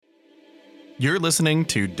You're listening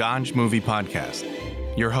to Dodge Movie Podcast.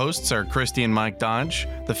 Your hosts are Christy and Mike Dodge,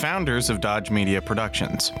 the founders of Dodge Media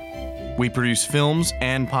Productions. We produce films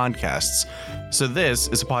and podcasts, so this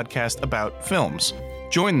is a podcast about films.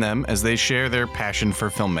 Join them as they share their passion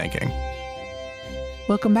for filmmaking.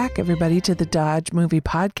 Welcome back, everybody, to the Dodge Movie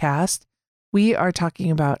Podcast. We are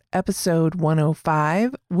talking about episode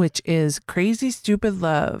 105, which is Crazy Stupid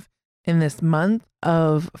Love, in this month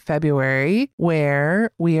of February, where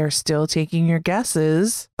we are still taking your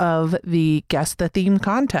guesses of the Guess the Theme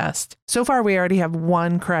contest. So far, we already have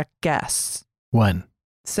one correct guess. One.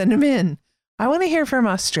 Send them in. I want to hear from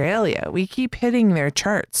Australia. We keep hitting their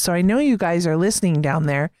charts, so I know you guys are listening down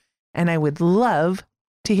there, and I would love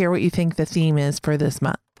to hear what you think the theme is for this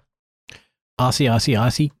month. Aussie, Aussie,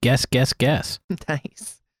 Aussie. Guess, guess, guess.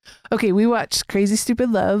 Nice. Okay, we watched Crazy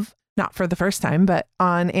Stupid Love, not for the first time, but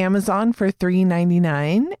on Amazon for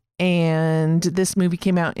 $3.99. And this movie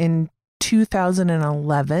came out in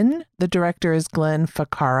 2011. The director is Glenn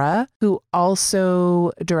Ficarra, who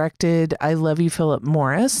also directed I Love You, Philip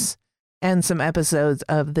Morris, and some episodes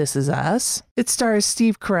of This Is Us. It stars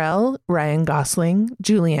Steve Carell, Ryan Gosling,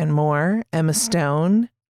 Julianne Moore, Emma Stone,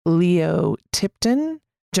 Leo Tipton,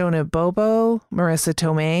 Jonah Bobo, Marissa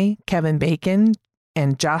Tomei, Kevin Bacon,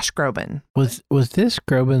 and Josh Groban. Was this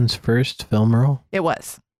Groban's first film role? It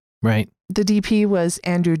was. Right. The DP was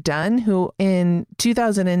Andrew Dunn, who in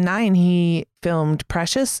 2009, he filmed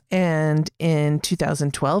Precious, and in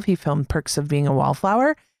 2012, he filmed Perks of Being a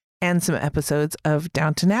Wallflower and some episodes of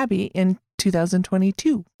Downton Abbey in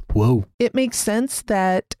 2022. Whoa. It makes sense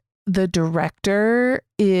that the director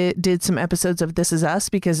did some episodes of This Is Us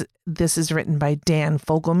because this is written by Dan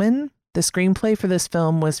Fogelman. The screenplay for this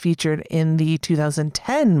film was featured in the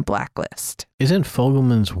 2010 Blacklist. Isn't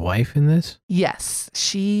Fogelman's wife in this? Yes,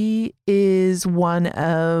 she is one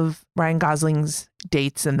of Ryan Gosling's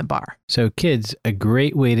dates in the bar. So kids, a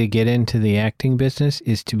great way to get into the acting business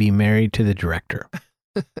is to be married to the director.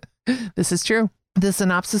 This is true. The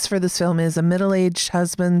synopsis for this film is a middle-aged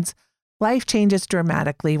husband's life changes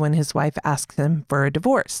dramatically when his wife asks him for a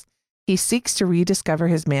divorce. He seeks to rediscover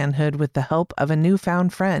his manhood with the help of a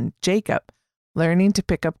newfound friend, Jacob, learning to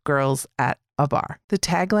pick up girls at a bar. The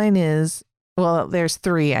tagline is, well, there's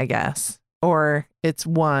three, I guess, or it's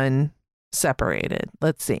one separated.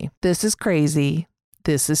 Let's see. This is crazy.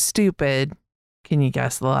 This is stupid. Can you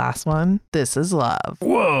guess the last one? This is love.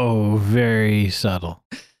 Whoa, very subtle.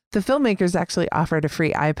 The filmmakers actually offered a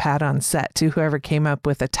free iPad on set to whoever came up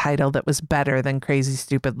with a title that was better than Crazy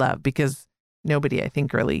Stupid Love, because nobody, I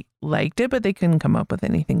think, really liked it, but they couldn't come up with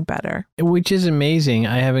anything better. Which is amazing.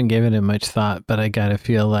 I haven't given it much thought, but I gotta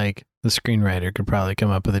feel like the screenwriter could probably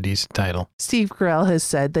come up with a decent title. Steve Carell has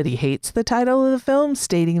said that he hates the title of the film,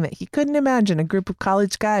 stating that he couldn't imagine a group of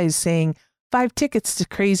college guys saying, 5 tickets to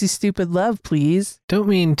Crazy Stupid Love, please. Don't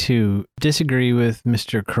mean to disagree with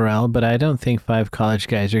Mr. Carell, but I don't think 5 college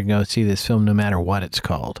guys are going to see this film no matter what it's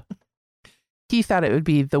called. He thought it would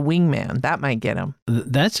be The Wingman. That might get him.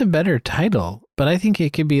 That's a better title, but I think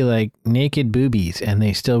it could be like Naked Boobies and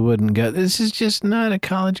they still wouldn't go. This is just not a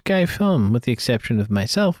college guy film, with the exception of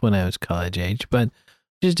myself when I was college age, but I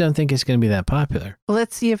just don't think it's going to be that popular. Well,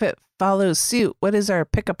 let's see if it follows suit. What is our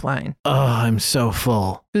pickup line? Oh, I'm so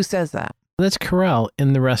full. Who says that? That's Carell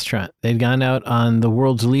in the restaurant. They'd gone out on the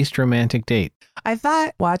world's least romantic date. I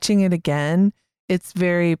thought watching it again, it's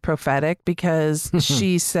very prophetic because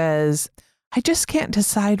she says, I just can't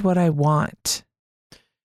decide what I want.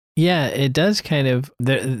 Yeah, it does kind of,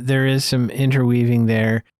 there is some interweaving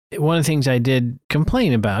there. One of the things I did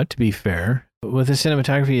complain about, to be fair, with the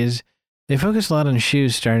cinematography is they focus a lot on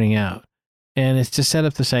shoes starting out. And it's to set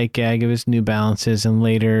up the sight gag of his New Balances, and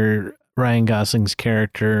later Ryan Gosling's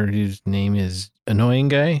character, whose name is Annoying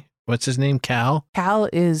Guy. What's his name? Cal? Cal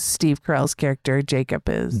is Steve Carell's character. Jacob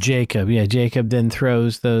is. Jacob. Yeah, Jacob then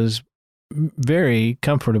throws those very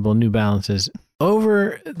comfortable New Balances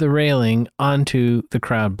over the railing onto the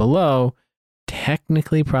crowd below.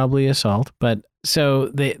 Technically probably assault, but so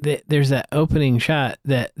there's that opening shot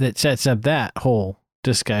that sets up that whole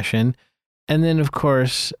discussion. And then, of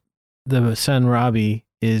course, the son Robbie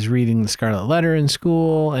is reading the Scarlet Letter in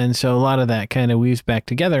school, and so a lot of that kind of weaves back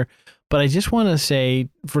together. But I just want to say,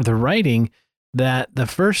 for the writing, that the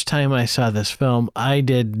first time I saw this film, I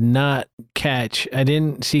didn't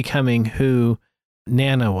see coming who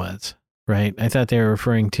Nana was, right? I thought they were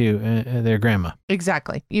referring to their grandma.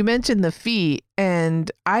 Exactly. You mentioned the feet,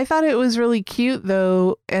 and I thought it was really cute,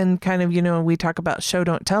 though, and kind of, we talk about show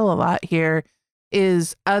don't tell a lot here,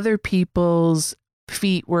 is other people's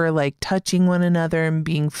feet were like touching one another and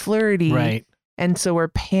being flirty. Right. And so we're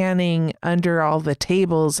panning under all the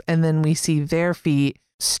tables, and then we see their feet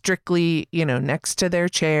strictly, next to their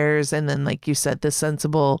chairs. And then, like you said, the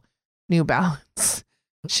sensible New Balance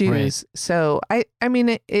shoes. Right. So I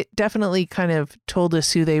mean, it definitely kind of told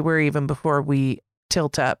us who they were even before we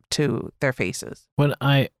tilt up to their faces. When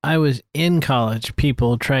I was in college,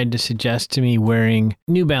 people tried to suggest to me wearing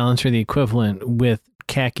New Balance or the equivalent with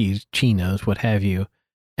khakis, chinos, what have you.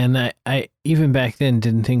 And I even back then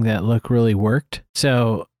didn't think that look really worked.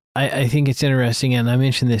 So I think it's interesting, and I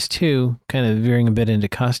mentioned this too, kind of veering a bit into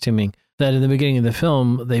costuming, that in the beginning of the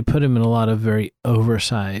film, they put him in a lot of very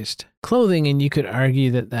oversized clothing, and you could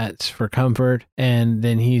argue that that's for comfort. And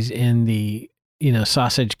then he's in the,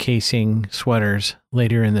 sausage casing sweaters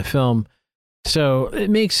later in the film. So it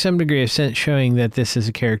makes some degree of sense showing that this is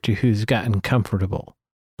a character who's gotten comfortable,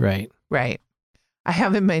 right? Right. I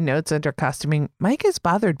have in my notes under costuming, Mike is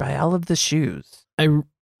bothered by all of the shoes. I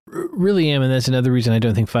really am, and that's another reason I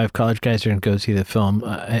don't think 5 college guys are going to go see the film.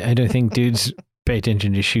 I don't think dudes pay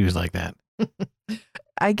attention to shoes like that.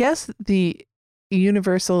 I guess the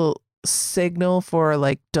universal signal for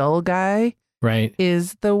like dull guy Right.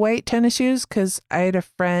 is the white tennis shoes, because I had a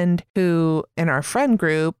friend who, in our friend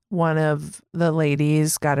group, one of the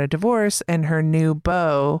ladies got a divorce, and her new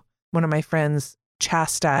beau, one of my friends,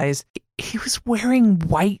 chastised, he was wearing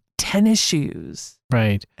white tennis shoes.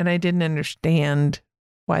 Right. And I didn't understand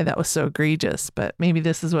why that was so egregious, but maybe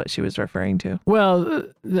this is what she was referring to. Well,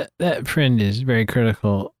 that friend is very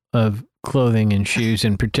critical of clothing and shoes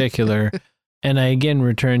in particular. And I again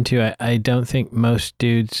return to, I don't think most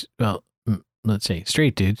dudes, well, let's say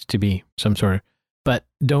straight dudes to be some sort of, but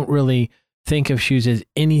don't really think of shoes as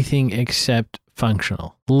anything except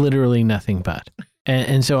functional, literally nothing but.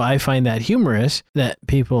 And so I find that humorous that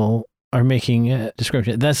people are making a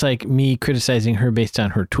description. That's like me criticizing her based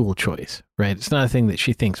on her tool choice, right? It's not a thing that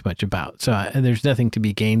she thinks much about. So there's nothing to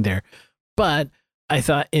be gained there. But I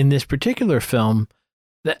thought in this particular film,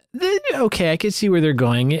 that okay, I could see where they're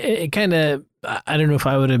going. It kind of, I don't know if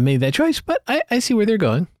I would have made that choice, but I see where they're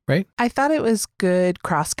going, right? I thought it was good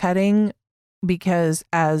cross-cutting, because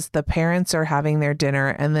as the parents are having their dinner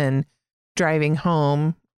and then driving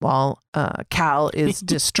home while Cal is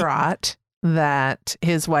distraught that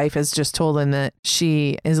his wife has just told him that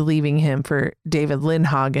she is leaving him for David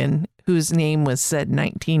Lindhagen, whose name was said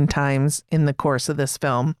 19 times in the course of this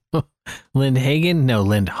film. Lindhagen? No,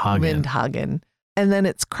 Lindhagen. Lindhagen. And then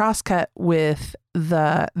it's cross-cut with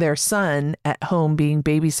their son at home being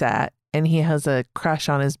babysat, and he has a crush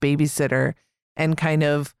on his babysitter and kind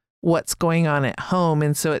of what's going on at home.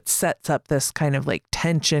 And so it sets up this kind of like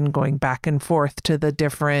tension going back and forth to the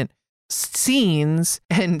different scenes.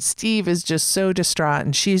 And Steve is just so distraught,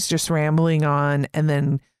 and she's just rambling on, and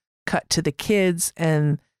then cut to the kids,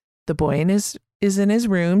 and the boy is in his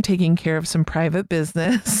room taking care of some private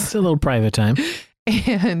business. It's a little private time.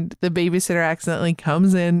 And the babysitter accidentally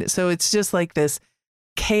comes in. So it's just like this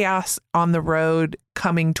chaos on the road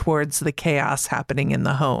coming towards the chaos happening in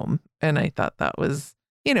the home. And I thought that was,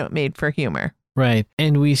 made for humor. Right.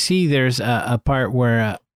 And we see there's a part where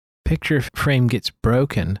a picture frame gets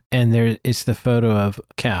broken, and it's the photo of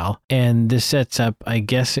Cal. And this sets up, I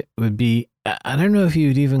guess it would be, I don't know if you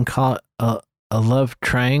would even call it a love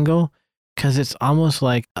triangle, because it's almost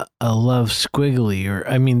like a love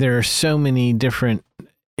squiggly, there are so many different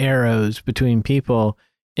arrows between people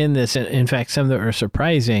in this. And in fact, some that are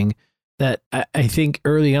surprising that I think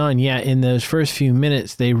early on, in those first few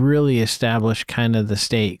minutes, they really establish kind of the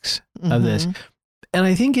stakes of this. And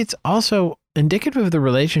I think it's also indicative of the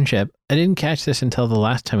relationship. I didn't catch this until the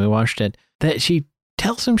last time we watched it, that she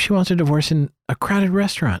tells him she wants a divorce in a crowded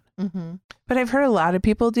restaurant. Mm-hmm. But I've heard a lot of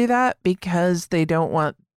people do that because they don't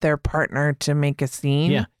want their partner to make a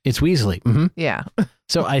scene. Yeah, it's Weasley. Mm-hmm. Yeah.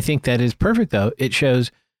 So I think that is perfect, though. It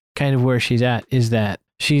shows kind of where she's at, is that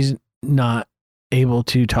she's not able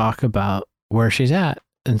to talk about where she's at.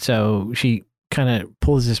 And so she kind of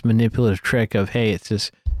pulls this manipulative trick of, hey, it's this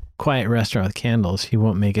quiet restaurant with candles. He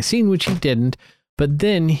won't make a scene, which he didn't. But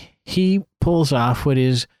then he pulls off what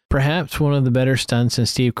is perhaps one of the better stunts in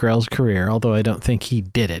Steve Carell's career, although I don't think he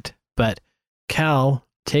did it. But Cal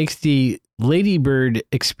takes the Ladybird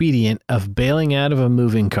expedient of bailing out of a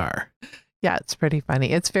moving car. Yeah, it's pretty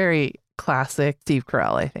funny. It's very classic Steve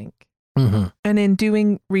Carell, I think. Mm-hmm. And in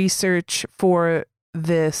doing research for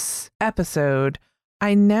this episode,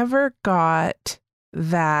 I never got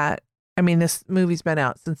that. I mean, this movie's been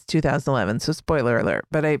out since 2011, so spoiler alert,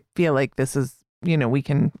 but I feel like this is, we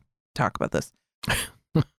can talk about this.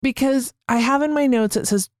 Because I have in my notes, it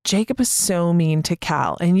says Jacob is so mean to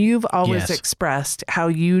Cal, and you've always expressed how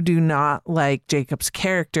you do not like Jacob's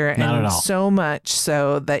character, not and at all. So much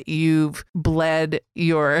so that you've bled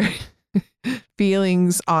your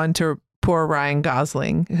feelings onto poor Ryan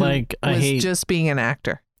Gosling, who was just being an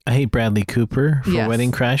actor. I hate Bradley Cooper for Yes.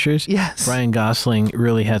 Wedding Crashers. Yes. Ryan Gosling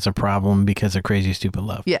really has a problem because of Crazy Stupid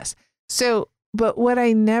Love. Yes. So, but what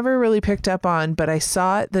I never really picked up on, but I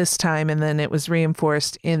saw it this time and then it was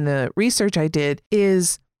reinforced in the research I did,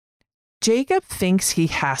 is Jacob thinks he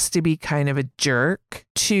has to be kind of a jerk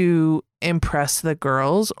to impress the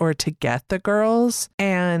girls or to get the girls.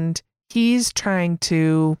 And he's trying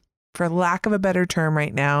to, for lack of a better term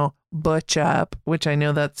right now, butch up, which I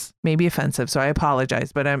know that's maybe offensive, so I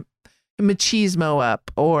apologize, but I'm machismo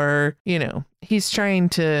up, or, you know, he's trying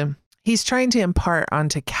to impart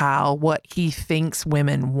onto Cal what he thinks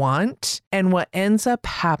women want. And what ends up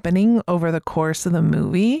happening over the course of the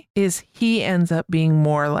movie is he ends up being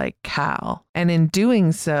more like Cal. And in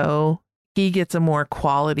doing so, he gets a more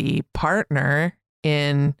quality partner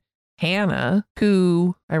in Hannah,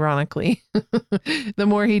 who, ironically, the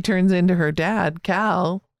more he turns into her dad,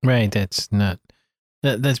 Cal. Right. That's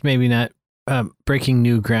maybe not breaking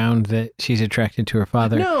new ground that she's attracted to her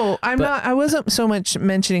father. No, I wasn't so much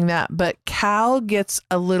mentioning that, but Cal gets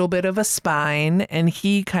a little bit of a spine and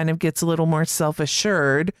he kind of gets a little more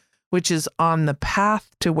self-assured, which is on the path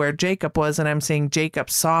to where Jacob was. And I'm saying Jacob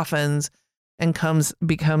softens and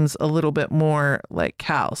becomes a little bit more like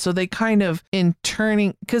Cal. So they kind of, in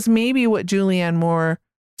turning, because maybe what Julianne Moore's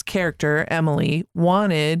character, Emily,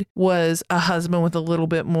 wanted was a husband with a little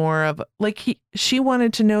bit more of, like, she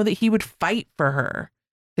wanted to know that he would fight for her,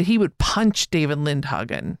 that he would punch David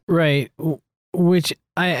Lindhagen. Right. Which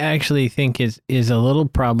I actually think is a little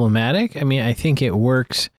problematic. I mean, I think it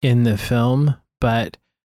works in the film, but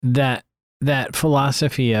that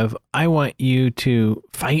philosophy of, I want you to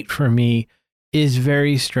fight for me, is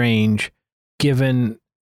very strange given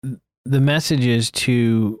the messages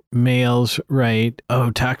to males, right? Oh,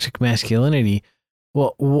 toxic masculinity.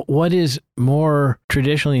 Well, what is more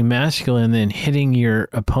traditionally masculine than hitting your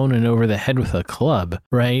opponent over the head with a club,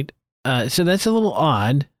 right? So that's a little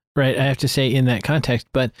odd, right? I have to say in that context.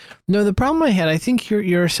 But no, the problem I had, I think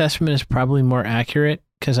your assessment is probably more accurate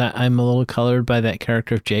because I'm a little colored by that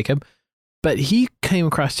character of Jacob. But he came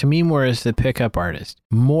across to me more as the pickup artist,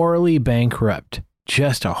 morally bankrupt,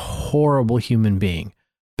 just a horrible human being,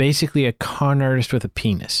 basically a con artist with a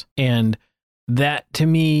penis. And that, to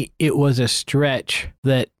me, it was a stretch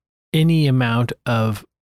that any amount of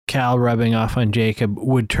Cal rubbing off on Jacob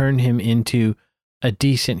would turn him into a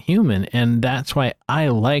decent human. And that's why I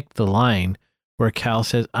liked the line where Cal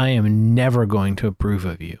says, I am never going to approve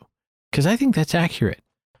of you. Because I think that's accurate.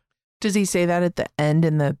 Does he say that at the end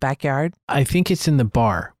in the backyard? I think it's in the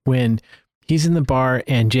bar when he's in the bar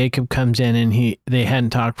and Jacob comes in and they hadn't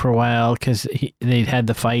talked for a while because they'd had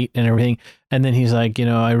the fight and everything. And then he's like,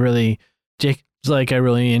 Jacob's like, I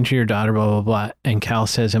really into your daughter, blah, blah, blah. And Cal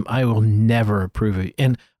says I will never approve of you.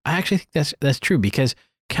 And I actually think that's true because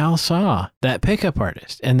Cal saw that pickup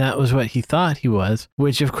artist and that was what he thought he was,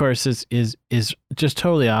 which of course is just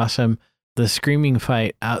totally awesome. The screaming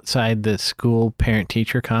fight outside the school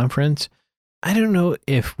parent-teacher conference. I don't know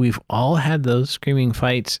if we've all had those screaming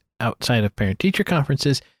fights outside of parent-teacher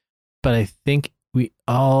conferences, but I think we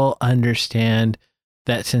all understand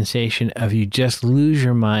that sensation of you just lose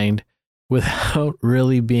your mind without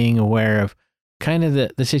really being aware of kind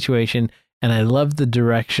of the situation. And I love the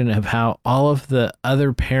direction of how all of the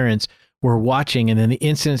other parents were watching, and then the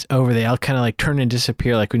incident's over, they all kind of like turn and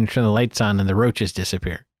disappear, like when you turn the lights on and the roaches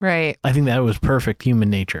disappear. Right. I think that was perfect human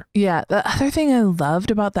nature. Yeah. The other thing I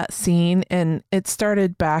loved about that scene, and it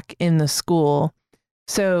started back in the school.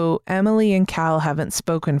 So Emily and Cal haven't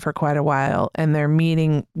spoken for quite a while, and they're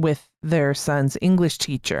meeting with their son's English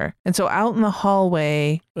teacher. And so out in the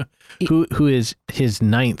hallway, who is his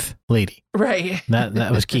ninth lady. Right.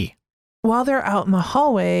 That was key. While they're out in the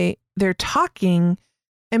hallway, they're talking.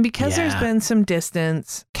 And because there's been some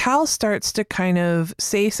distance, Cal starts to kind of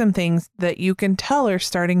say some things that you can tell are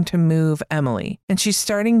starting to move Emily. And she's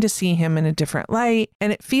starting to see him in a different light.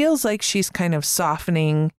 And it feels like she's kind of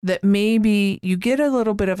softening, that maybe you get a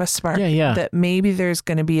little bit of a spark that maybe there's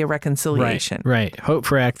going to be a reconciliation. Right. Hope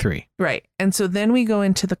for Act 3. Right. And so then we go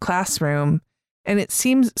into the classroom and it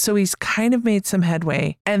seems, so he's kind of made some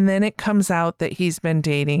headway. And then it comes out that he's been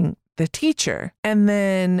dating the teacher. And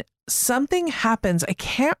then something happens. I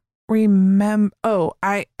can't remember. Oh,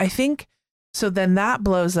 I think so. Then that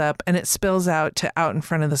blows up and it spills out in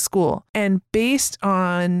front of the school. And based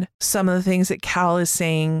on some of the things that Cal is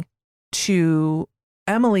saying to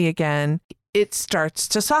Emily again, it starts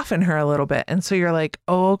to soften her a little bit. And so you're like,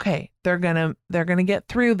 oh, okay, they're gonna get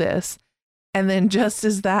through this. And then just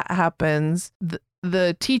as that happens,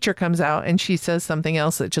 the teacher comes out and she says something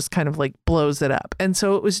else that just kind of like blows it up. And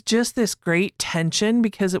so it was just this great tension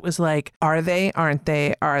because it was like, are they, aren't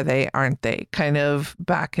they, are they, aren't they, kind of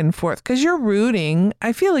back and forth. Because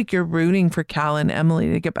I feel like you're rooting for Cal and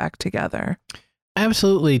Emily to get back together.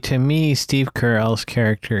 Absolutely. To me, Steve Carell's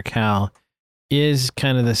character, Cal, is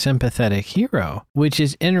kind of the sympathetic hero, which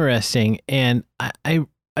is interesting. And I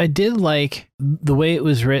did like the way it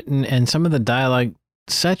was written and some of the dialogue,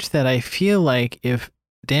 such that I feel like if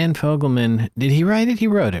Dan Fogelman, did he write it? He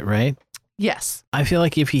wrote it, right? Yes. I feel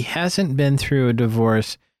like if he hasn't been through a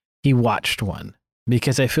divorce, he watched one,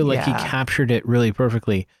 because I feel like he captured it really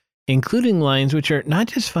perfectly, including lines which are not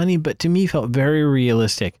just funny, but to me felt very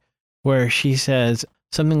realistic, where she says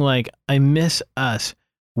something like, I miss us.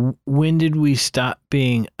 When did we stop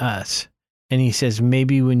being us? And he says,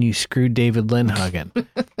 maybe when you screwed David Lindhagen.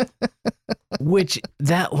 Which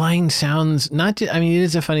that line sounds it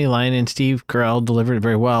is a funny line and Steve Carell delivered it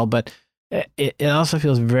very well, but it also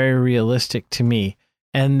feels very realistic to me.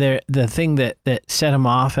 And the thing that set him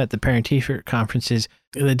off at the parent-teacher conference is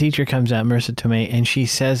the teacher comes out, Marissa Tomei, and she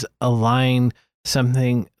says a line,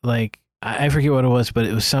 something like, I forget what it was, but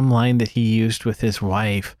it was some line that he used with his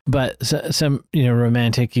wife. But some,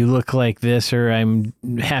 romantic, you look like this, or I'm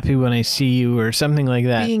happy when I see you, or something like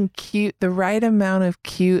that. Being cute, the right amount of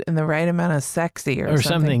cute and the right amount of sexy or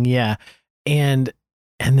something. Yeah. And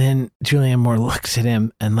then Julianne Moore looks at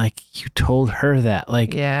him and like, you told her that.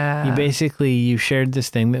 Like, you shared this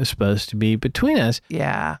thing that was supposed to be between us.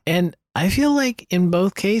 Yeah. And I feel like in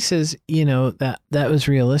both cases, that was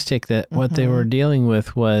realistic, that what they were dealing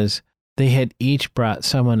with was they had each brought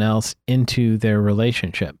someone else into their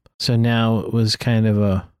relationship. So now it was kind of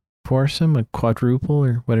a foursome, a quadruple,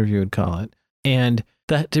 or whatever you would call it. And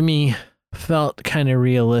that to me felt kind of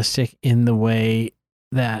realistic in the way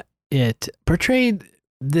that it portrayed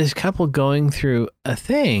this couple going through a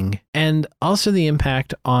thing, and also the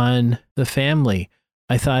impact on the family.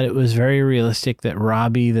 I thought it was very realistic that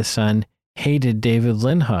Robbie, the son, hated David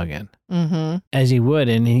Lindhagen. As he would,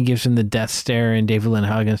 and he gives him the death stare, and David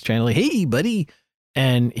Lindhagen's trying to like, hey buddy,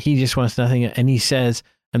 and he just wants nothing. And he says,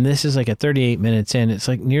 and this is like a 38 minutes in, it's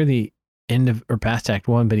like near the end of or past act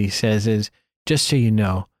one, but he says is, just so you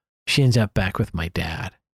know, she ends up back with my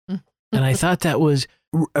dad. And I thought that was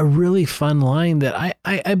a really fun line that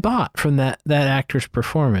I bought from that actor's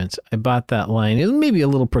performance. I bought that line. It was maybe a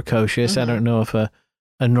little precocious. I don't know if a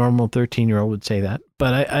normal 13-year-old would say that,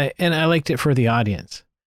 but I liked it for the audience.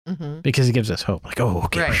 Because it gives us hope. Like, oh,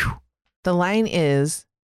 okay. Right. The line is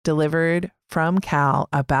delivered from Cal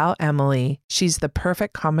about Emily. She's the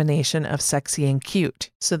perfect combination of sexy and cute.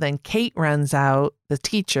 So then Kate runs out, the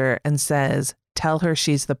teacher, and says, tell her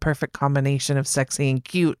she's the perfect combination of sexy and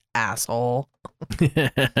cute, asshole.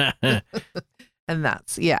 And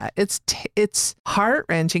that's, it's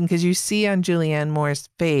heart-wrenching because you see on Julianne Moore's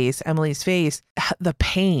face, Emily's face, the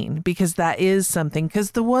pain, because that is something.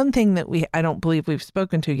 Because the one thing that I don't believe we've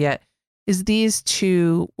spoken to yet is these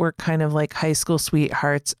two were kind of like high school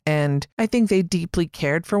sweethearts, and I think they deeply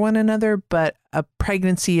cared for one another, but a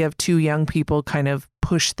pregnancy of two young people kind of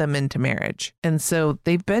pushed them into marriage. And so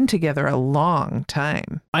they've been together a long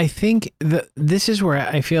time. I think this is where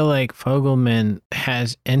I feel like Fogelman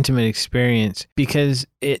has intimate experience, because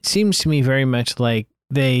it seems to me very much like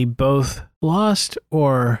they both lost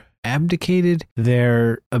or abdicated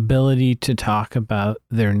their ability to talk about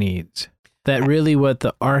their needs. That really what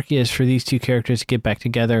the arc is for these two characters to get back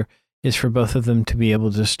together is for both of them to be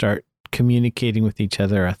able to start communicating with each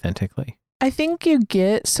other authentically. I think you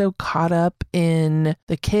get so caught up in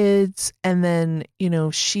the kids, and then,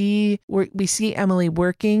 we see Emily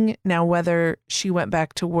working. Now, whether she went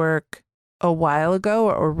back to work a while ago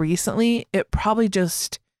or recently, it probably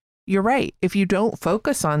just, you're right. If you don't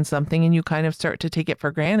focus on something and you kind of start to take it for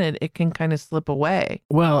granted, it can kind of slip away.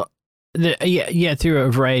 Well, through a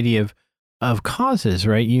variety of causes,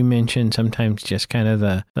 right? You mentioned sometimes just kind of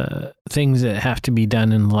the things that have to be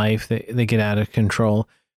done in life that they get out of control.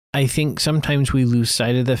 I think sometimes we lose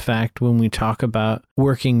sight of the fact when we talk about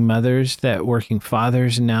working mothers that working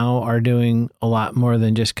fathers now are doing a lot more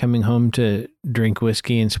than just coming home to drink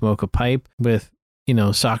whiskey and smoke a pipe with,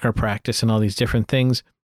 soccer practice and all these different things.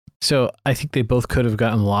 So I think they both could have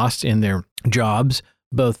gotten lost in their jobs,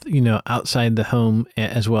 both, outside the home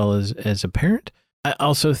as well as a parent. I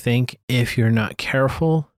also think if you're not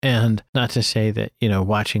careful, and not to say that,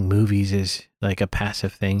 watching movies is like a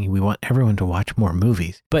passive thing. We want everyone to watch more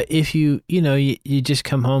movies. But if you just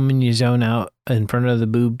come home and you zone out in front of the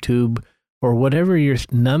boob tube or whatever your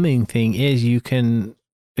numbing thing is, you can,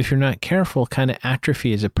 if you're not careful, kind of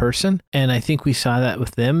atrophy as a person. And I think we saw that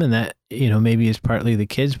with them, and that, maybe is partly the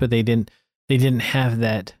kids, but they didn't they didn't have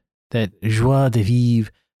that joie de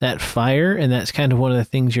vivre, that fire. And that's kind of one of the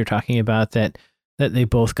things you're talking about that they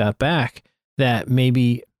both got back, that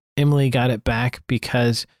maybe Emily got it back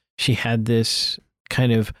because she had this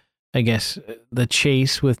kind of, I guess, the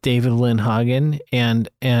chase with David Lindhagen, and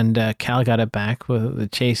Cal got it back with the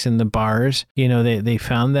chase in the bars. You know, they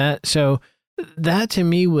found that. So that to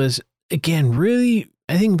me was, again, really,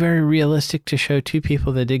 I think, very realistic to show two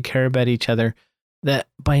people that did care about each other, that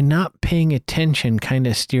by not paying attention kind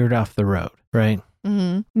of steered off the road, right?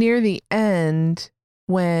 Mm-hmm. Near the end,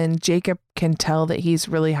 when Jacob can tell that he's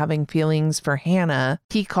really having feelings for Hannah,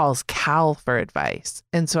 he calls Cal for advice.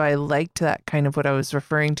 And so I liked that, kind of what I was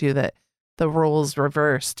referring to, that the roles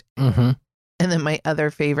reversed. Mm-hmm. And then my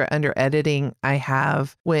other favorite under editing I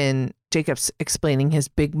have when Jacob's explaining his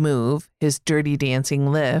big move, his dirty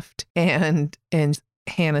dancing lift, and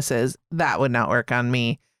Hannah says, "That would not work on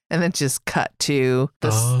me." And then just cut to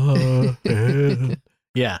the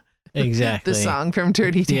yeah, exactly. the song from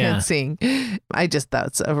Dirty Dancing. Yeah.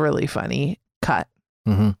 That's a really funny cut.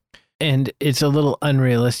 Mm-hmm. And it's a little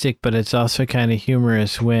unrealistic, but it's also kind of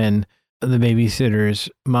humorous when the babysitter's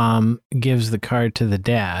mom gives the card to the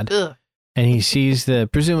dad. Ugh. And he sees the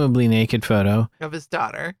presumably naked photo of his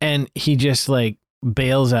daughter. And he just like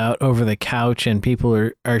bails out over the couch, and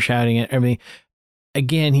people are shouting at. I mean,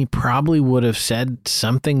 again, he probably would have said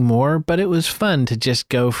something more, but it was fun to just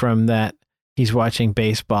go from that he's watching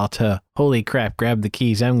baseball to, holy crap, grab the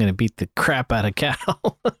keys, I'm going to beat the crap out of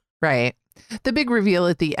Cal. Right. The big reveal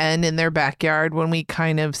at the end in their backyard, when we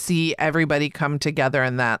kind of see everybody come together,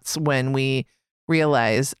 and that's when we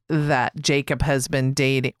realize that Jacob has been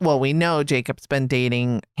dating. Well, we know Jacob's been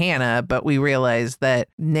dating Hannah, but we realize that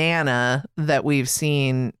Nana, that we've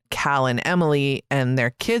seen Cal and Emily and their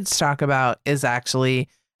kids talk about, is actually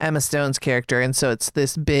Emma Stone's character. And so it's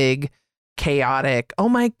this big, chaotic, oh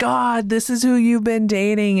my God, this is who you've been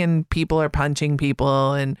dating. And people are punching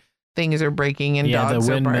people and things are breaking and dogs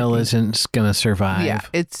the are windmill barking. Isn't going to survive. Yeah,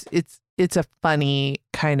 it's a funny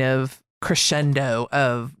kind of crescendo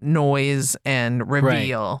of noise and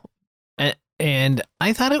reveal. Right. And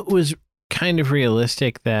I thought it was kind of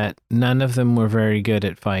realistic that none of them were very good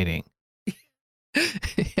at fighting.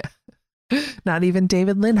 Yeah. Not even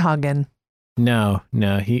David Lindhagen. No,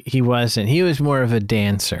 he wasn't. He was more of a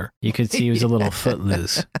dancer. You could see he was a little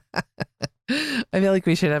footloose. I feel like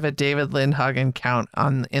we should have a David Lindhagen count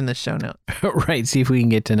in the show notes. Right, see if we can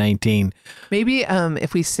get to 19. Maybe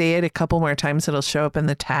if we say it a couple more times, it'll show up in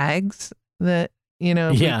the tags that, you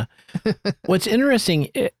know. Yeah. What's interesting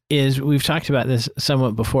is, we've talked about this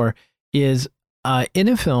somewhat before, is in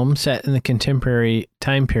a film set in the contemporary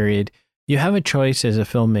time period, you have a choice as a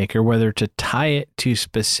filmmaker whether to tie it to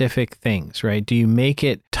specific things, right? Do you make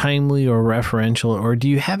it timely or referential, or do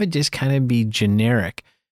you have it just kind of be generic?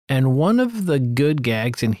 And one of the good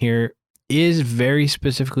gags in here is very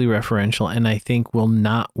specifically referential, and I think will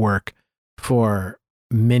not work for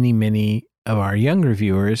many, many of our younger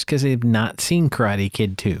viewers because they've not seen Karate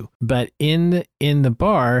Kid 2. But in the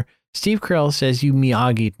bar, Steve Carell says, "You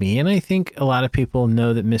Miyagi'd me." And I think a lot of people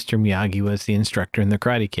know that Mr. Miyagi was the instructor in The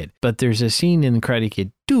Karate Kid. But there's a scene in Karate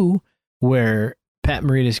Kid 2 where Pat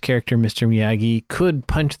Morita's character, Mr. Miyagi, could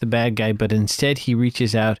punch the bad guy, but instead he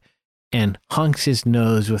reaches out and honks his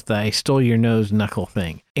nose with the "I stole your nose" knuckle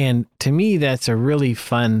thing. And to me, that's a really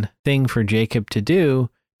fun thing for Jacob to do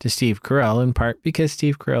to Steve Carell, in part because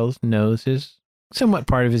Steve Carell's nose is somewhat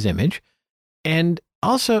part of his image. And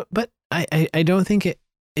also, but I don't think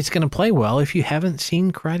it's going to play well if you haven't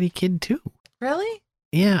seen Karate Kid 2. Really?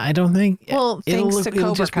 Yeah, I don't think. Well, thanks to Cobra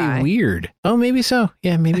it'll just Kai. be weird. Oh, maybe so.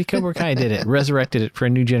 Yeah, maybe Cobra Kai did it, resurrected it for a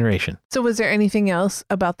new generation. So was there anything else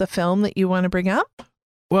about the film that you want to bring up?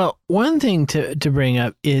 Well, one thing to bring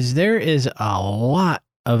up is there is a lot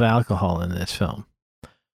of alcohol in this film.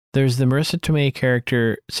 There's the Marissa Tomei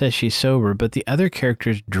character says she's sober, but the other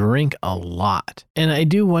characters drink a lot. And I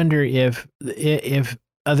do wonder if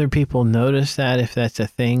other people notice that, if that's a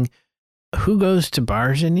thing. Who goes to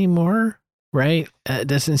bars anymore? Right? It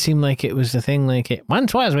doesn't seem like it was the thing like it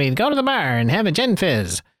once was. We'd go to the bar and have a gin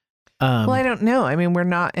fizz. Well, I don't know. I mean, we're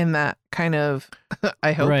not in that kind of,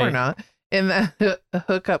 I hope we're not, in that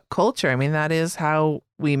hookup culture. I mean, that is how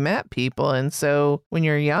we met people. And so when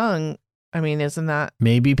you're young, I mean, isn't that?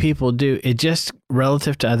 Maybe people do. It just,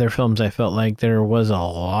 relative to other films, I felt like there was a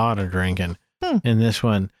lot of drinking in this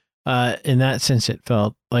one. In that sense, it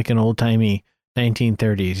felt like an old-timey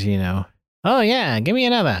 1930s, you know. Oh, yeah, give me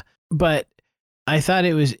another. But I thought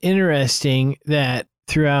it was interesting that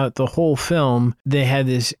throughout the whole film, they had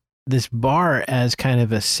this bar as kind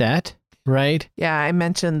of a set, right? Yeah, I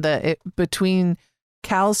mentioned that between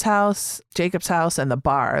Cal's house, Jacob's house, and the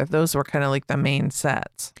bar. Those were kind of like the main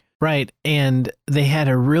sets. Right. And they had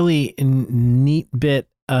a really neat bit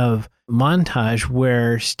of montage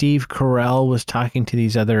where Steve Carell was talking to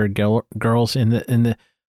these other girls in the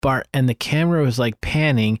bar, and the camera was like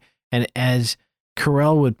panning, and as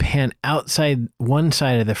Carell would pan outside one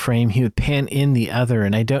side of the frame, he would pan in the other,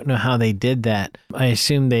 and I don't know how they did that. I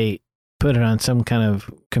assume they put it on some kind of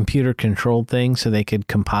computer controlled thing so they could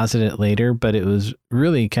composite it later, but it was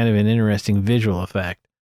really kind of an interesting visual effect.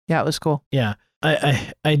 Yeah, it was cool. Yeah.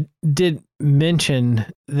 I did mention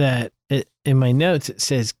that in my notes it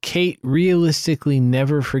says Kate realistically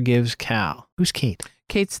never forgives Cal. Who's Kate?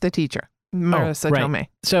 Kate's the teacher, Marissa Tomei.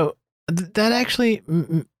 So that actually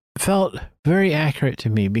felt very accurate to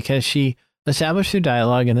me because she established through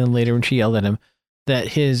dialogue, and then later when she yelled at him, that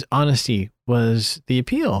his honesty was the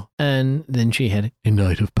appeal. And then she had a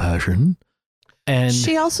night of passion. And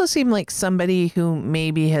she also seemed like somebody who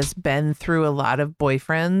maybe has been through a lot of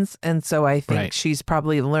boyfriends. And so I think she's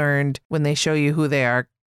probably learned when they show you who they are,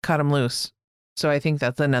 cut them loose. So I think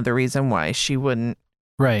that's another reason why she wouldn't.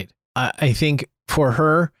 Right. I think for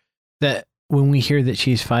her, that when we hear that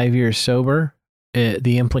she's 5 years sober,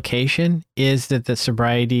 the implication is that the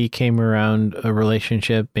sobriety came around a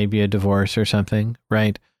relationship, maybe a divorce or something,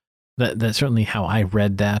 right? That's certainly how I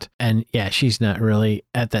read that. And yeah, she's not really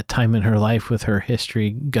at that time in her life with her history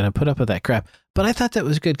going to put up with that crap. But I thought that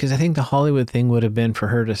was good because I think the Hollywood thing would have been for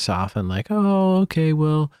her to soften, like, oh, okay,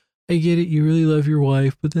 well, I get it. You really love your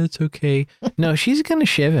wife, but that's okay. No, she's going to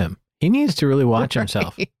shiv him. He needs to really watch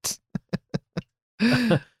himself.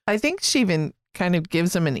 I think she even kind of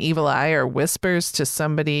gives him an evil eye or whispers to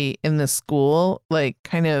somebody in the school, like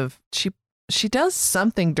kind of she does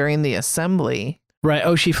something during the assembly. Right.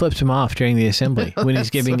 Oh, she flips him off during the assembly when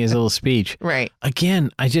he's giving his little speech. Right.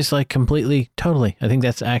 Again, I just like totally. I think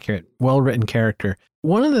that's accurate. Well-written character.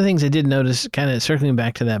 One of the things I did notice, kind of circling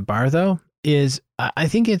back to that bar, though, is I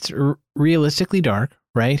think it's realistically dark,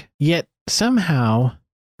 right? Yet somehow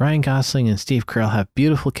Ryan Gosling and Steve Carell have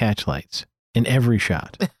beautiful catch lights in every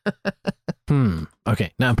shot.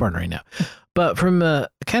 Okay, not important right now. But from a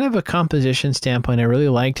kind of a composition standpoint, I really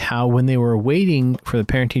liked how when they were waiting for the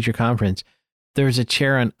parent-teacher conference, there's a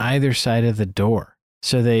chair on either side of the door.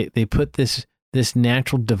 So they put this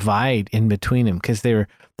natural divide in between them because the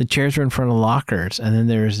chairs were in front of lockers, and then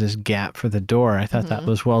there was this gap for the door. I thought that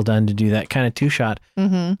was well done to do that kind of two-shot.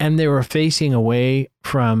 And they were facing away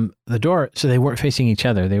from the door, so they weren't facing each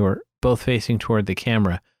other. They were both facing toward the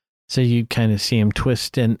camera. So you kind of see them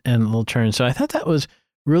twist and a little turn. So I thought that was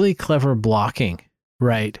really clever blocking,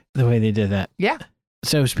 right? The way they did that. Yeah.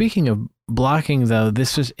 So speaking of blocking, though,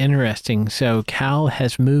 this was interesting. So Cal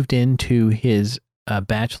has moved into his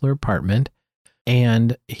bachelor apartment,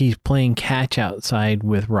 and he's playing catch outside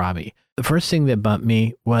with Robbie. The first thing that bumped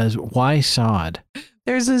me was, why sod?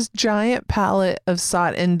 There's this giant palette of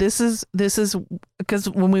sod, and this is because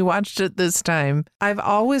when we watched it this time, I've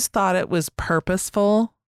always thought it was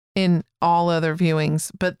purposeful in all other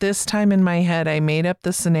viewings, but this time in my head, I made up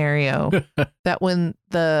the scenario that when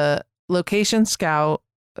the location scout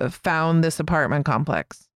found this apartment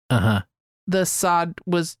complex, the sod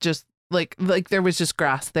was just like there was just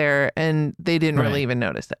grass there, and they didn't really even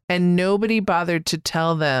notice it, and nobody bothered to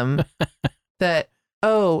tell them that,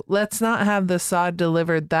 oh, let's not have the sod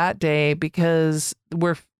delivered that day because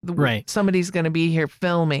somebody's going to be here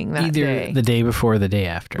filming that day. Either the day before or the day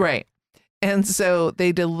after. Right. And so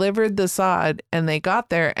they delivered the sod, and they got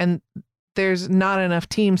there, and there's not enough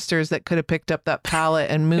Teamsters that could have picked up that pallet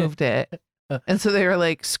and moved it. And so they were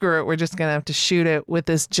like, screw it, we're just going to have to shoot it with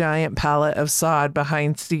this giant pallet of sod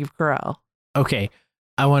behind Steve Carell. Okay.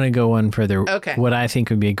 I want to go one further. Okay. What I think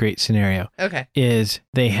would be a great scenario is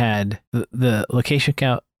they had the location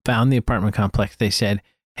scout found the apartment complex. They said,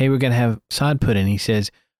 hey, we're going to have sod put in. He says,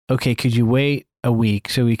 okay, could you wait a week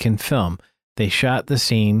so we can film? They shot the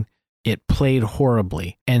scene. It played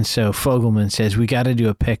horribly. And so Fogelman says, we got to do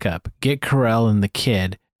a pickup. Get Carell and the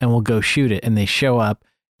kid, and we'll go shoot it. And they show up,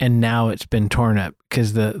 and now it's been torn up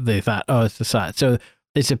because they thought, oh, it's the sod. So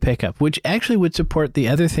it's a pickup, which actually would support the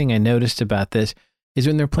other thing I noticed about this is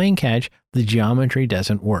when they're playing catch, the geometry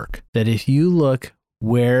doesn't work. That if you look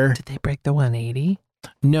where... Did they break the 180?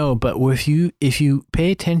 No, but if you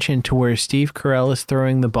pay attention to where Steve Carell is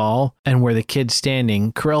throwing the ball and where the kid's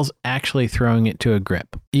standing, Carell's actually throwing it to a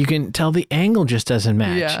grip. You can tell the angle just doesn't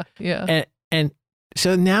match. Yeah. And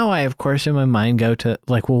so now I, of course, in my mind go to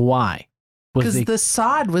like, well, why? Because the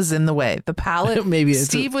sod was in the way. The pallet, maybe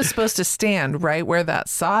Steve was supposed to stand right where that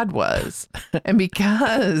sod was. And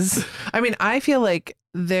because, I mean, I feel like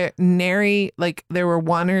there were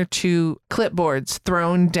one or two clipboards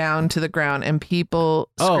thrown down to the ground and people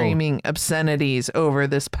screaming obscenities over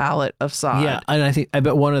this pallet of sod. Yeah, and I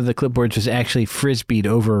bet one of the clipboards was actually frisbeed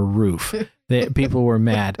over a roof. People were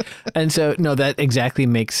mad. And so, no, that exactly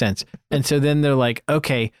makes sense. And so then they're like,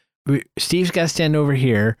 okay, Steve's got to stand over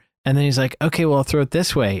here. And then he's like, okay, well, I'll throw it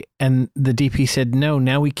this way. And the DP said, no,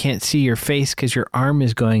 now we can't see your face because your arm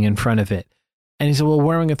is going in front of it. And he said, well,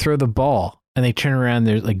 where am I going to throw the ball? And they turn around,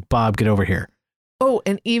 they're like, Bob, get over here. Oh,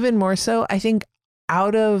 and even more so, I think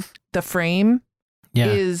out of the frame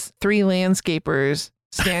is 3 landscapers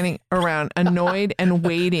standing around annoyed and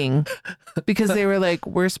waiting because they were like,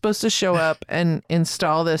 we're supposed to show up and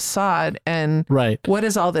install this sod. And what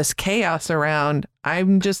is all this chaos around?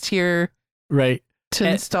 I'm just here to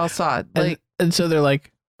install sod. And so they're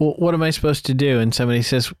like, well, what am I supposed to do? And somebody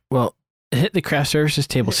says, well, hit the craft services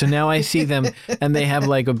table. So now I see them and they have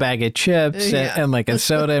like a bag of chips and like a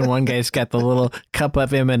soda, and one guy's got the little cup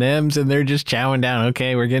of M&Ms and they're just chowing down.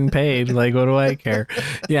 Okay, we're getting paid. Like, what do I care?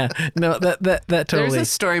 Yeah, no, that totally. There's a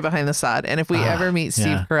story behind the sod, and if we ever meet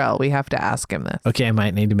Steve Carell, we have to ask him this. Okay, I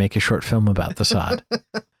might need to make a short film about the sod.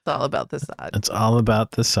 It's all about the sod. It's all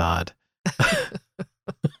about the sod.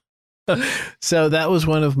 So that was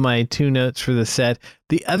one of my 2 notes for the set.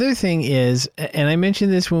 The other thing is, and I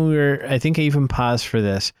mentioned this when I think I even paused for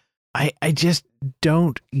this, I just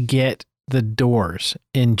don't get the doors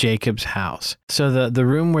in Jacob's house. So the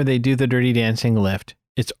room where they do the Dirty Dancing lift,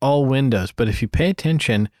 it's all windows, but if you pay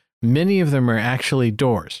attention, many of them are actually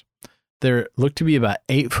doors. They look to be about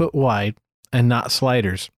 8 foot wide and not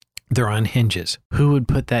sliders. They're on hinges. Who would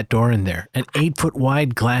put that door in there? An 8 foot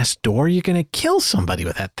wide glass door? You're going to kill somebody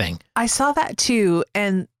with that thing. I saw that too.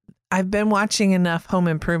 And I've been watching enough home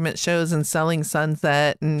improvement shows and Selling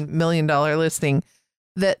Sunset and $1 Million Listing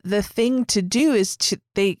that the thing to do is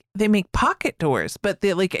they make pocket doors, but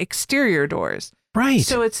they're like exterior doors. Right.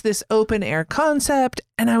 So it's this open air concept.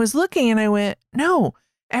 And I was looking and I went, no,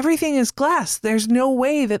 everything is glass. There's no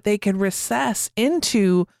way that they could recess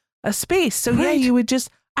into a space. So you would just...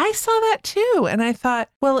 I saw that too. And I thought,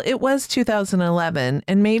 well, it was 2011.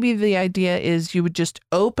 And maybe the idea is you would just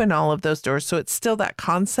open all of those doors. So it's still that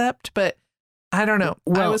concept. But I don't know.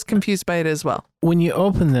 I was confused by it as well. When you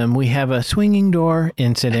open them, we have a swinging door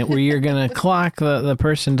incident where you're going to clock the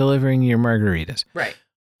person delivering your margaritas. Right.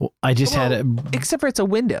 Well, I just had a... Except for it's a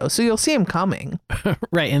window. So you'll see them coming.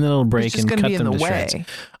 Right. And then it'll break and cut them to shreds.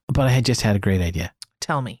 But I had just had a great idea.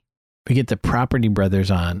 Tell me. We get the Property Brothers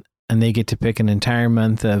on. And they get to pick an entire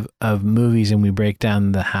month of movies, and we break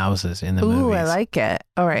down the houses in the movies. Ooh, I like it.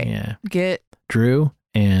 All right. Yeah. Get Drew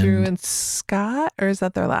and Scott, or is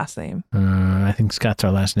that their last name? I think Scott's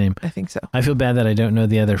our last name. I think so. I feel bad that I don't know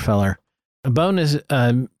the other feller. A bonus,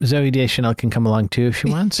 Zooey Deschanel can come along too if she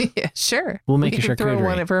wants. Yeah, sure. We'll make a charcuterie. Throw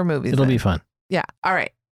one of her movies. It'll be fun. Yeah. All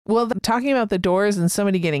right. Well, talking about the doors and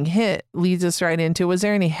somebody getting hit leads us right into, was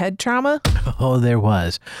there any head trauma? Oh, there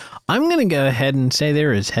was. I'm going to go ahead and say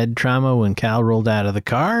there is head trauma when Cal rolled out of the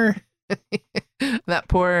car. That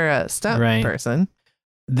poor stunt person.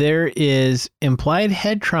 There is implied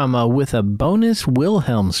head trauma with a bonus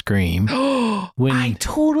Wilhelm scream. I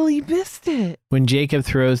totally missed it. When Jacob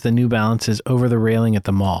throws the New Balances over the railing at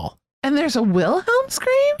the mall. And there's a Wilhelm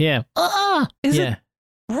scream? Yeah. Is it?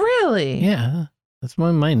 Really? Yeah. That's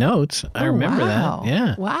one of my notes. I remember that.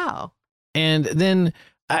 Yeah. Wow. And then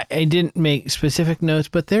I didn't make specific notes,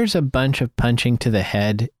 but there's a bunch of punching to the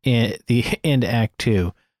head in the end Act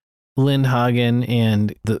 2. Lindhagen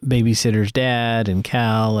and the babysitter's dad and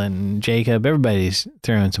Cal and Jacob, everybody's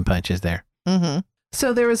throwing some punches there. Mm-hmm.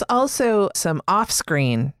 So there was also some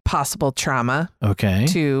off-screen possible trauma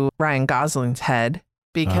to Ryan Gosling's head.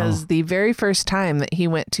 Because the very first time that he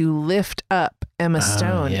went to lift up Emma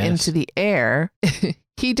Stone into the air,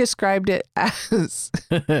 he described it as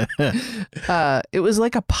it was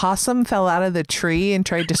like a possum fell out of the tree and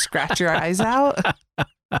tried to scratch your eyes out.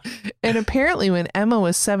 And apparently when Emma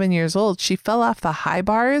was 7 years old, she fell off the high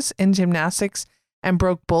bars in gymnastics and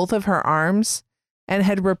broke both of her arms and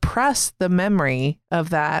had repressed the memory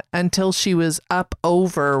of that until she was up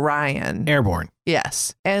over Ryan. Airborne.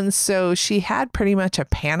 Yes. And so she had pretty much a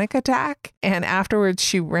panic attack. And afterwards,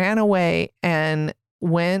 she ran away and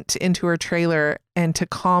went into her trailer. And to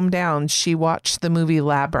calm down, she watched the movie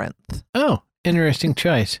Labyrinth. Oh, interesting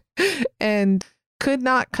choice. And could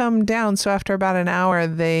not come down. So after about an hour,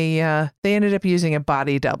 they ended up using a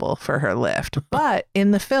body double for her lift. But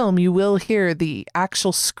in the film, you will hear the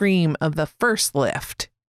actual scream of the first lift.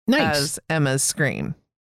 Nice. As Emma's scream.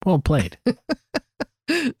 Well played.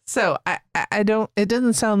 So I don't, it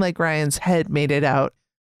doesn't sound like Ryan's head made it out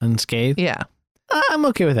unscathed. Yeah. I'm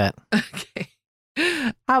okay with that. Okay.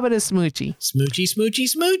 How about a smoochie? Smoochy, smoochy,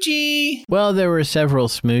 smoochy. Well, there were several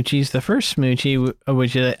smoochies. The first smoochie,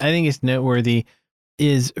 which I think is noteworthy,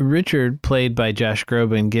 is Richard, played by Josh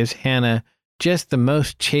Groban, gives Hannah just the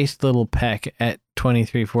most chaste little peck at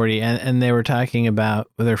 2340. And they were talking about,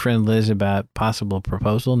 with their friend Liz, about possible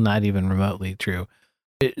proposal. Not even remotely true.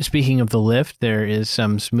 Speaking of the lift, there is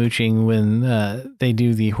some smooching when they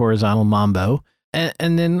do the horizontal mambo.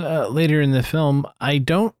 And then later in the film, I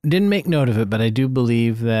didn't make note of it, but I do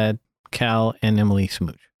believe that Cal and Emily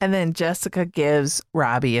smooch. And then Jessica gives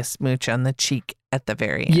Robbie a smooch on the cheek at the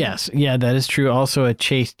very end. Yes, yeah, that is true. Also a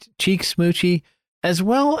chaste cheek smoochie, as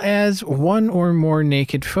well as one or more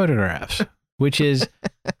naked photographs, which is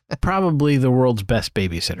probably the world's best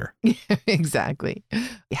babysitter. Exactly.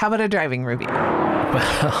 How about a driving review?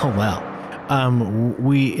 Well,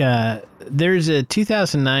 there's a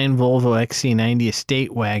 2009 Volvo XC90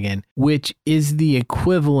 estate wagon, which is the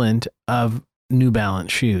equivalent of New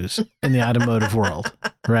Balance shoes in the automotive world,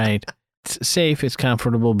 right? It's safe, it's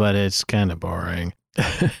comfortable, but it's kind of boring.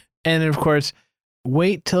 And of course,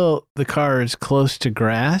 wait till the car is close to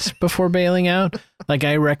grass before bailing out. Like,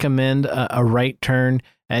 I recommend a right turn.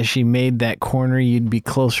 As she made that corner, you'd be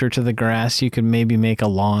closer to the grass. You could maybe make a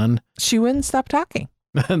lawn. She wouldn't stop talking.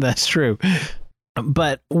 That's true.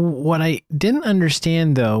 But what I didn't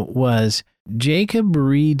understand, though, was Jacob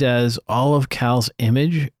redoes all of Cal's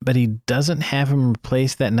image, but he doesn't have him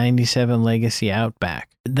replace that 97 Legacy Outback.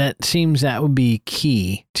 That seems that would be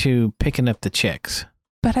key to picking up the chicks.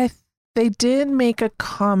 But they did make a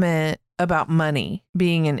comment about money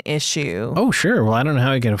being an issue. Oh, sure. Well, I don't know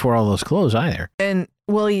how he can afford all those clothes either. And,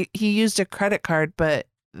 well, he used a credit card, but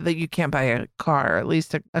that you can't buy a car, at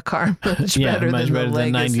least a car much better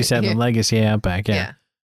than 97 Legacy Outback. Yeah.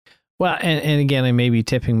 Well, and again, I may be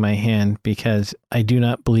tipping my hand because I do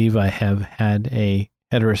not believe I have had a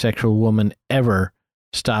heterosexual woman ever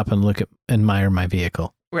stop and admire my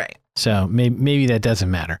vehicle. Right. So maybe that doesn't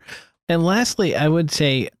matter. And lastly, I would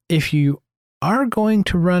say if you are going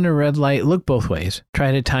to run a red light, look both ways.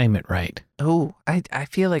 Try to time it right. Oh, I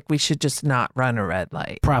feel like we should just not run a red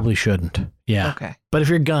light. Probably shouldn't. Yeah. Okay. But if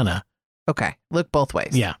you're gonna. Okay. Look both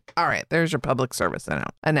ways. Yeah. All right. There's your public service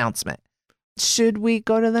announcement. Should we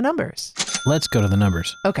go to the numbers? Let's go to the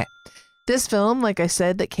numbers. Okay. This film, like I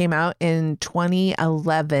said, that came out in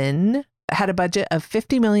 2011, had a budget of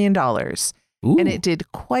 $50 million. Ooh. And it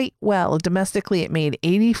did quite well. Domestically, it made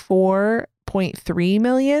 $84.3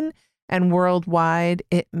 million. And worldwide,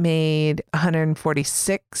 it made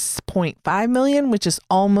 $146.5 million, which is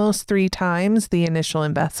almost 3 times the initial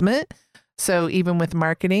investment. So even with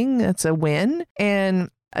marketing, that's a win.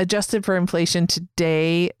 And adjusted for inflation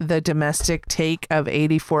today, the domestic take of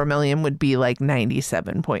 $84 million would be like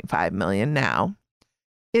 $97.5 million now.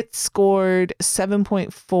 It scored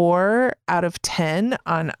 7.4 out of 10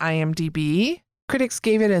 on IMDb. Critics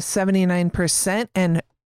gave it a 79%, and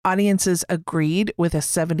audiences agreed with a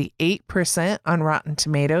 78% on Rotten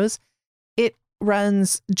Tomatoes. It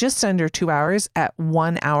runs just under 2 hours at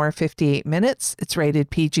 1 hour, 58 minutes. It's rated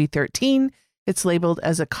PG-13. It's labeled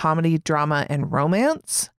as a comedy, drama, and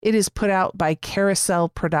romance. It is put out by Carousel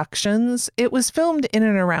Productions. It was filmed in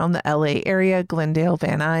and around the LA area, Glendale,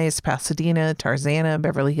 Van Nuys, Pasadena, Tarzana,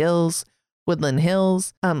 Beverly Hills, Woodland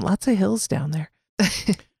Hills. Lots of hills down there.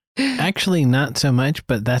 Actually, not so much,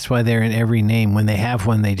 but that's why they're in every name. When they have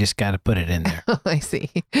one, they just got to put it in there. Oh, I see.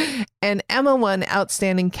 And Emma won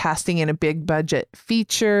Outstanding Casting in a Big Budget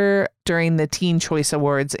Feature during the Teen Choice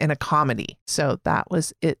Awards in a comedy. So that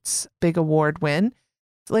was its big award win.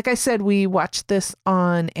 Like I said, we watched this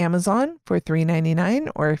on Amazon for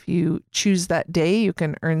 $3.99, or if you choose that day, you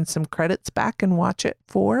can earn some credits back and watch it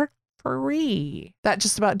for free. That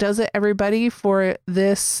just about does it, everybody, for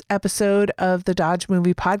this episode of the Dodge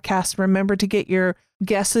Movie Podcast. Remember to get your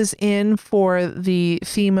guesses in for the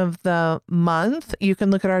theme of the month. You can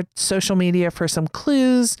look at our social media for some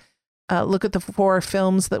clues. Look at the 4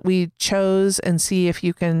 films that we chose and see if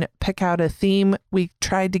you can pick out a theme. We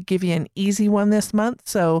tried to give you an easy one this month,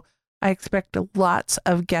 so I expect lots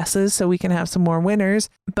of guesses so we can have some more winners.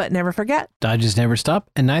 But never forget, Dodges never stop,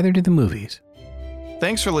 and neither do the movies.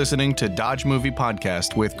 Thanks for listening to Dodge Movie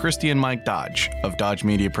Podcast with Christy and Mike Dodge of Dodge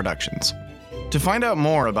Media Productions. To find out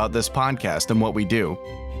more about this podcast and what we do,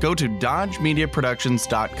 go to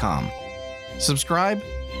dodgemediaproductions.com. Subscribe,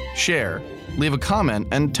 share, leave a comment,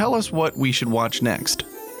 and tell us what we should watch next.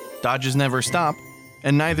 Dodges never stop,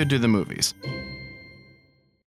 and neither do the movies.